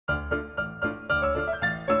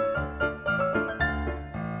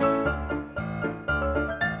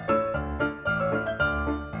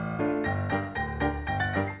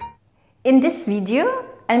In this video,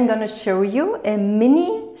 I'm gonna show you a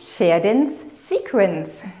mini chair dance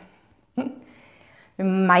sequence.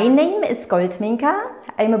 My name is Goldminka.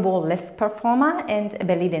 I'm a burlesque performer and a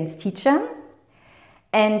belly dance teacher.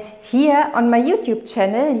 And here on my YouTube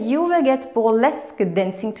channel, you will get burlesque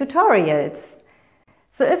dancing tutorials.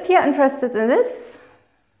 So if you're interested in this,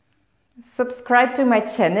 subscribe to my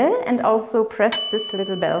channel and also press this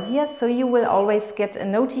little bell here so you will always get a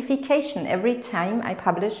notification every time I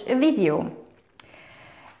publish a video.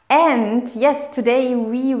 And yes, today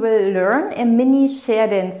we will learn a mini chair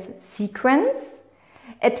dance sequence.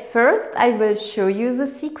 At first I will show you the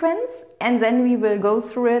sequence and then we will go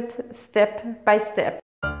through it step by step.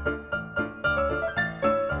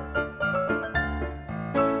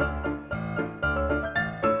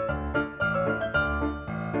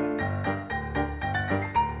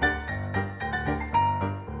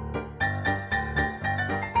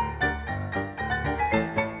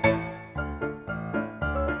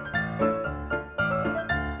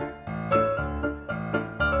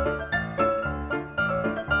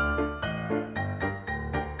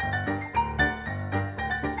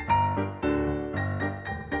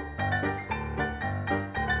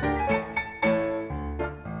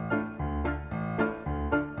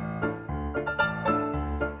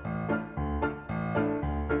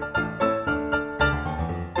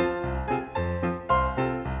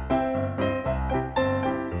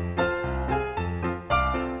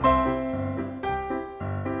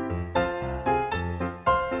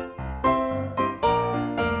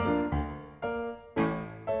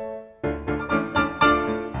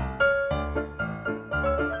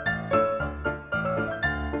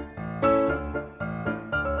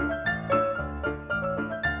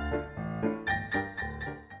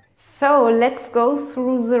 So let's go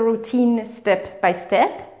through the routine step by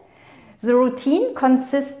step. The routine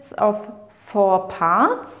consists of 4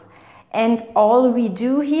 parts and all we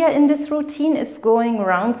do here in this routine is going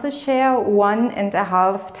around the chair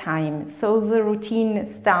 1.5 times. So the routine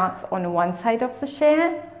starts on one side of the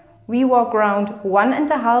chair, we walk around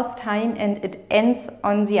 1.5 times and it ends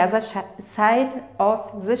on the other side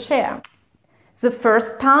of the chair. The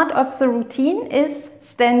first part of the routine is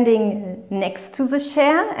standing next to the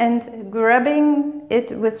chair and grabbing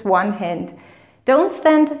it with one hand. Don't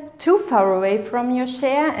stand too far away from your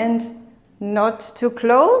chair and not too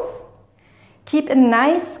close. Keep a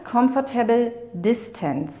nice, comfortable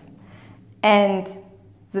distance. And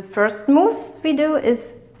the first moves we do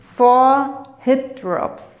is 4 hip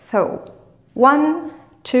drops. So 1,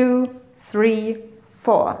 2, 3,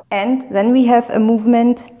 4. And then we have a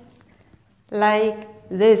movement like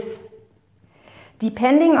this.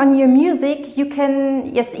 Depending on your music, you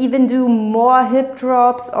can even do more hip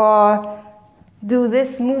drops or do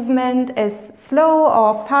this movement as slow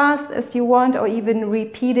or fast as you want or even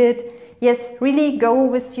repeat it. Yes, really go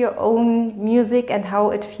with your own music and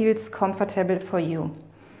how it feels comfortable for you.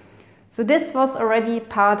 So this was already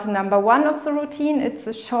part number 1 of the routine. It's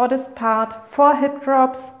the shortest part, 4 hip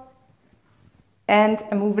drops and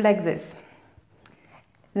a move like this.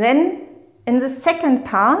 Then in the second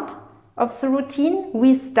part of the routine,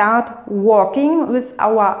 we start walking with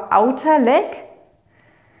our outer leg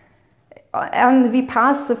and we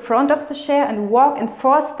pass the front of the chair and walk in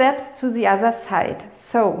 4 steps to the other side.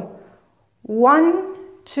 So 1,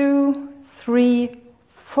 2, 3,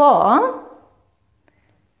 4.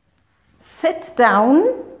 Sit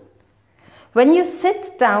down. When you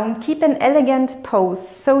sit down, keep an elegant pose.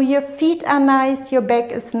 So your feet are nice, your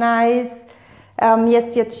back is nice.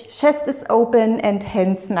 Yes, your chest is open and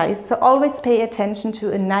hands nice. So always pay attention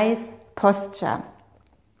to a nice posture.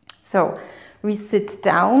 So we sit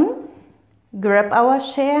down, grab our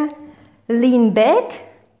chair, lean back,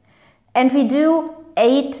 and we do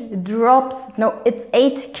 8 drops. No, it's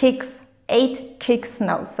 8 kicks. 8 kicks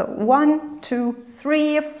now. So 1, 2,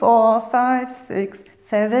 3, 4, 5, 6,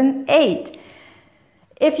 7, 8.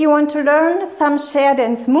 If you want to learn some chair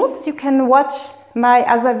dance moves, you can watch my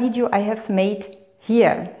other video I have made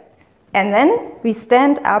here. And then we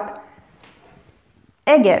stand up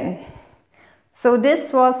again. So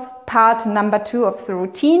this was part number 2 of the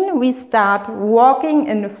routine. We start walking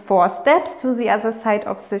in 4 steps to the other side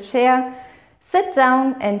of the chair, sit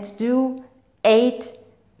down and do 8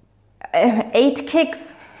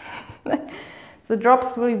 kicks. The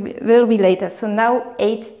drops will be later. So now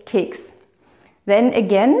 8 kicks. Then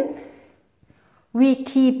again, we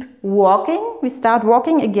keep walking. We start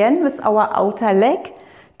walking again with our outer leg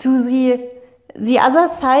to the other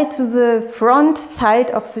side, to the front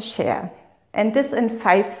side of the chair. And this in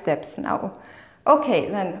 5 steps now. Okay,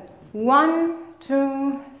 then 1,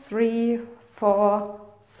 2, 3, 4,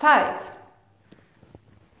 5.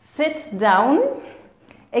 sit down.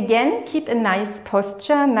 Again, keep a nice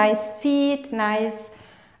posture, nice feet, nice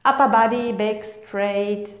upper body, back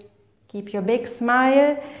straight. Keep your big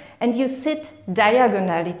smile. And you sit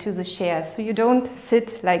diagonally to the chair. So you don't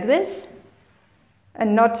sit like this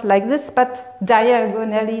and not like this, but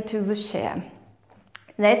diagonally to the chair.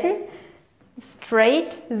 Then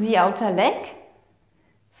straight the outer leg.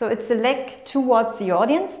 So it's the leg towards the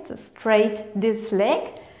audience, straight this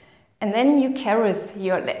leg. And then you caress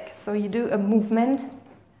your leg. So you do a movement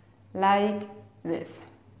like this.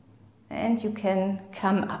 And you can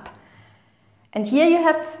come up. And here you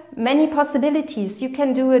have many possibilities. You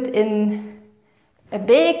can do it in a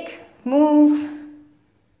big move,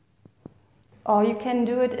 or you can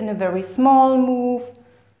do it in a very small move,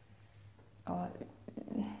 or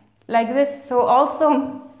like this. So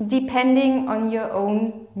also depending on your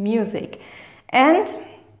own music. And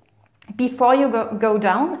before you go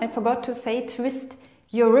down, I forgot to say, twist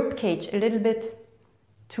your rib cage a little bit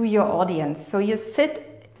to your audience. So you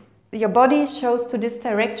sit, your body shows to this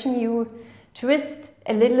direction, you twist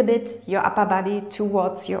a little bit your upper body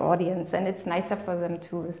towards your audience, and it's nicer for them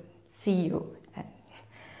to see you.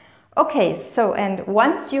 Okay, so and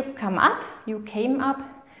once you've come up, you came up,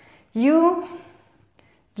 you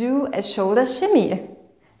do a shoulder shimmy.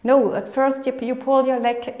 No, at first you pull your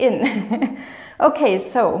leg in.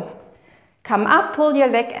 Okay, so come up, pull your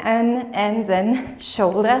leg in, and then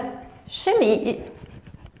shoulder shimmy.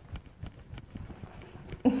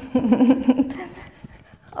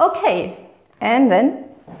 Okay, and then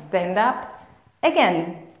stand up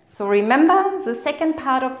again. So remember, the second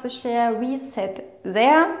part of the chair, we sit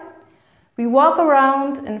there. We walk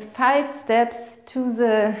around in 5 steps to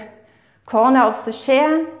the corner of the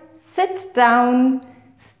chair. Sit down,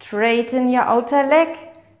 straighten your outer leg,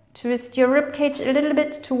 twist your ribcage a little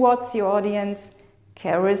bit towards your audience,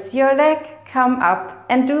 caress your leg, come up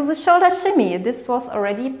and do the shoulder shimmy. This was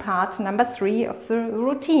already part number 3 of the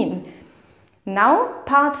routine. Now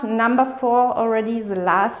part number 4, already the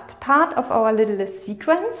last part of our little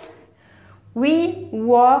sequence. We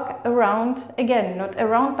walk around, again, not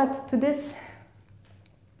around, but to this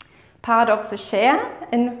part of the chair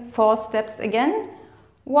in 4 steps again.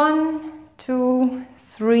 1, 2,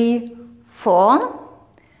 3, 4.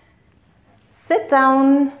 Sit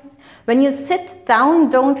down. When you sit down,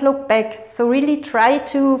 don't look back. So really try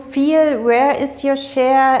to feel where is your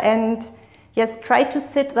chair, and yes, try to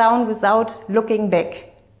sit down without looking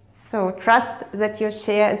back. So trust that your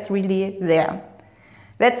chair is really there.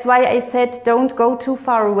 That's why I said don't go too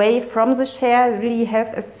far away from the chair. Really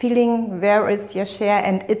have a feeling where is your chair,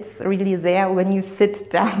 and it's really there when you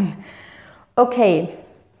sit down. Okay,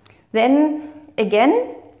 then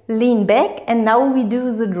again, lean back, and now we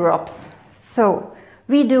do the drops. So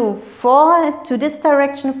we do 4 to this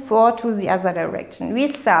direction, 4 to the other direction.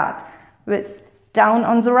 We start with down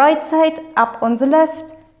on the right side, up on the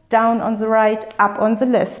left, down on the right, up on the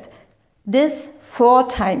left. This 4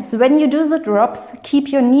 times. When you do the drops,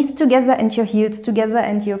 keep your knees together and your heels together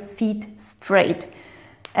and your feet straight.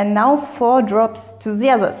 And now 4 drops to the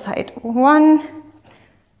other side. 1,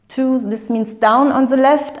 2, this means down on the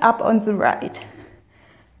left, up on the right.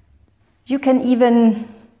 You can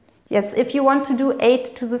even, yes, if you want to do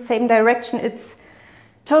 8 to the same direction, it's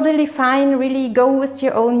totally fine. Really go with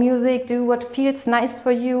your own music, do what feels nice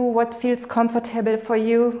for you, what feels comfortable for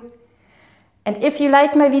you. And if you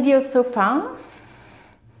like my videos so far,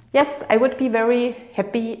 yes, I would be very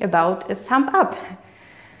happy about a thumb up.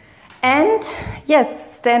 And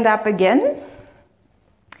yes, stand up again.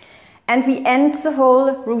 And we end the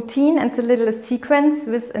whole routine and the little sequence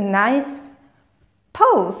with a nice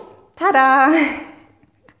pose. Ta-da!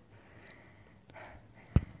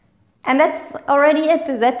 And that's already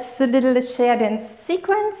it. That's the little chair dance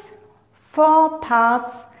sequence. 4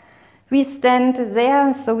 parts. We stand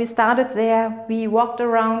there, so we started there, we walked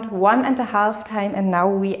around 1.5 times, and now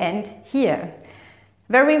we end here.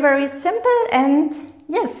 Very, very simple, and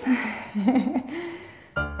yes.